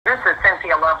This is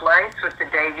Cynthia Lovelace with the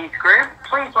Davies Group.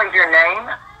 Please leave your name,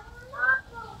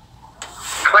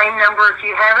 claim number if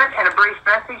you have it, and a brief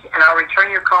message, and I'll return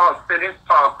your call as soon as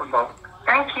possible.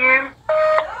 Thank you.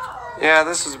 Yeah,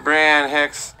 this is Brian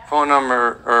Hicks. Phone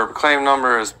number or claim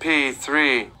number is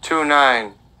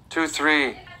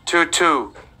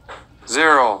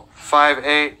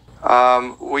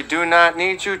P32923222058. We do not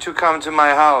need you to come to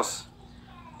my house.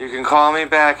 You can call me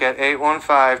back at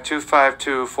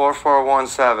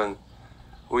 815-252-4417.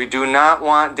 We do not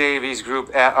want Davies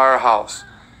Group at our house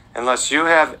unless you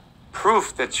have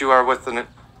proof that you are with an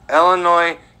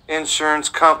Illinois insurance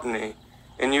company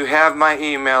and you have my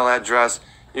email address.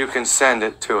 You can send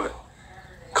it to it.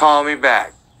 Call me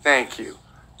back. Thank you.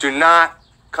 Do not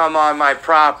come on my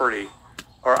property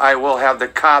or I will have the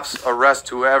cops arrest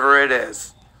whoever it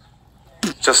is.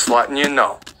 Just letting you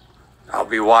know. I'll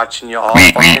be watching you all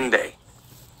fucking day.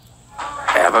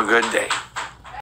 Have a good day.